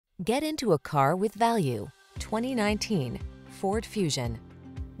Get into a car with value. 2019 Ford Fusion.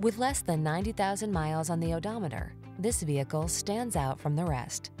 With less than 90,000 miles on the odometer, this vehicle stands out from the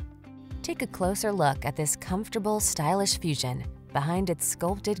rest. Take a closer look at this comfortable, stylish Fusion. Behind its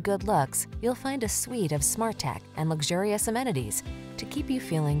sculpted good looks, you'll find a suite of smart tech and luxurious amenities to keep you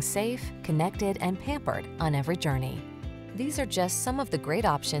feeling safe, connected, and pampered on every journey. These are just some of the great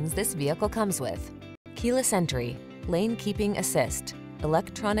options this vehicle comes with: keyless entry, lane keeping assist,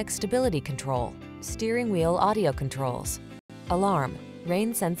 electronic stability control, steering wheel audio controls, alarm,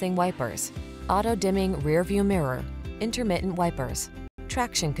 rain sensing wipers, auto dimming rear view mirror, intermittent wipers,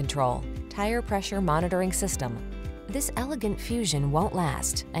 traction control, tire pressure monitoring system. This elegant Fusion won't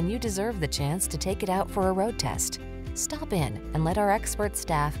last, and you deserve the chance to take it out for a road test. Stop in and let our expert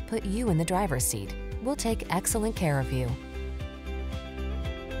staff put you in the driver's seat. We'll take excellent care of you.